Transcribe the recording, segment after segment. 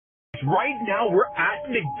right now we're at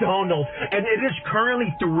McDonald's, and it is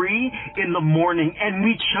currently 3 in the morning, and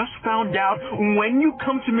we just found out when you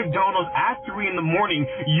come to McDonald's at 3 in the morning,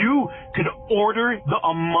 you could order the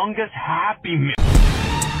Among Us Happy Meal.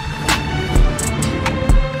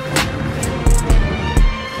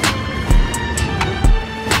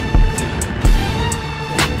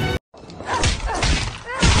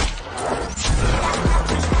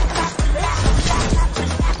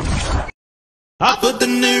 I put the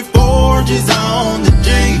new 4Gs on the G.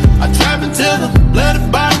 I trap until the bloody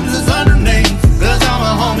bottoms is underneath. Cause all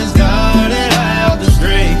my homies got it out the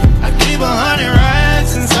street. I keep 100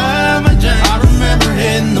 racks inside my jeans. I remember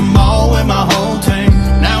hitting the mall with my whole team.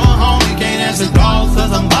 Now a homie can't answer calls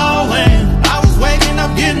cause I'm ballin'. I was waking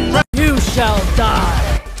up getting ready. You shall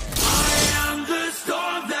die. I am the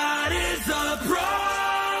storm that is approaching.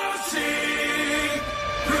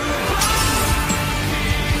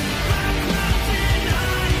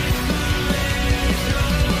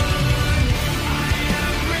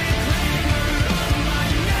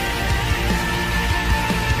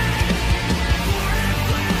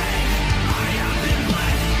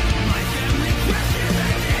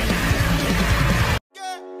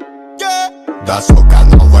 Да, сука,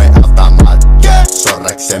 новый автомат,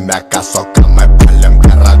 Шорек, семяка, сока, мы палим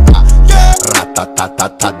города.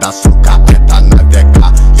 Ра-та-та-та-та, да, сука, это на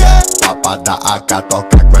века. Папа да АК, то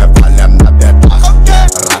как мы валим на бедах.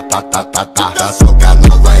 Ра-та-та-та-та, да, сука,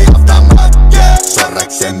 новый автомат,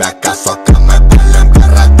 Шорек, семяка, сока, мы палим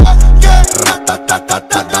города.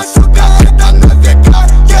 Ра-та-та-та-та, да, сука, это на века.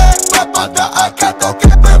 Папа да АК, то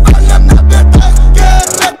как мы валим на бедах.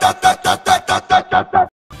 Ра-та-та-та-та-та-та-та.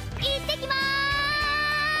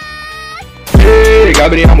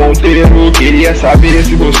 Gabriel Monteiro, queria saber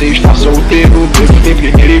se você está solteiro. Perguntei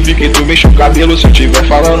primeiro e vi que tu mexe o cabelo. Se eu tiver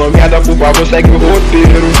falando merda, por favor, segue o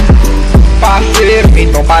roteiro. Parceiro,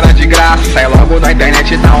 então para de graça. Sai logo na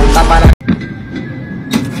internet e dá um tapa na...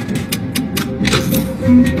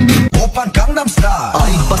 Opa Gangnam Style.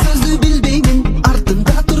 Ayıp sözü bilbeyim,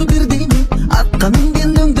 ardında dur bir deyim. Atqa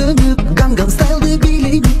mingen döndönüp, Gangnam Style'dı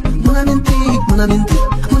bileyim. Mına men teyip, mına men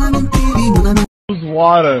teyip, mına men teyip, mına men... Use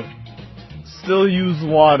water. Still use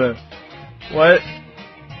water. What?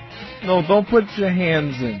 No, don't put your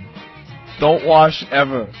hands in. Don't wash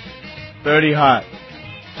ever. 30 hot.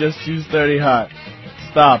 Just use 30 hot.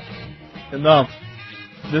 Stop. Enough.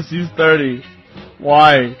 Just use 30.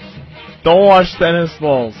 Why? Don't wash tennis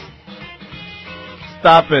balls.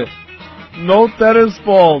 Stop it. No tennis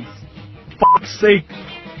balls. Fuck's sake.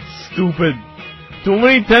 Stupid. Too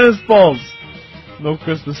many tennis balls. No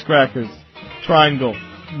Christmas crackers. Triangle.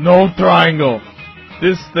 No triangle.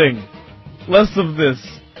 This thing. Less of this.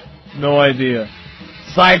 No idea.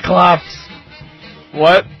 Cyclops.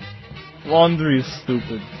 What? Laundry is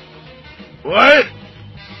stupid. What?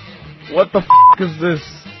 What the f*** is this?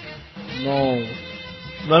 No.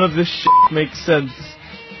 None of this shit makes sense.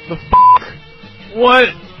 The f***?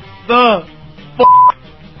 What the f***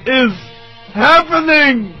 is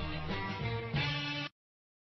happening?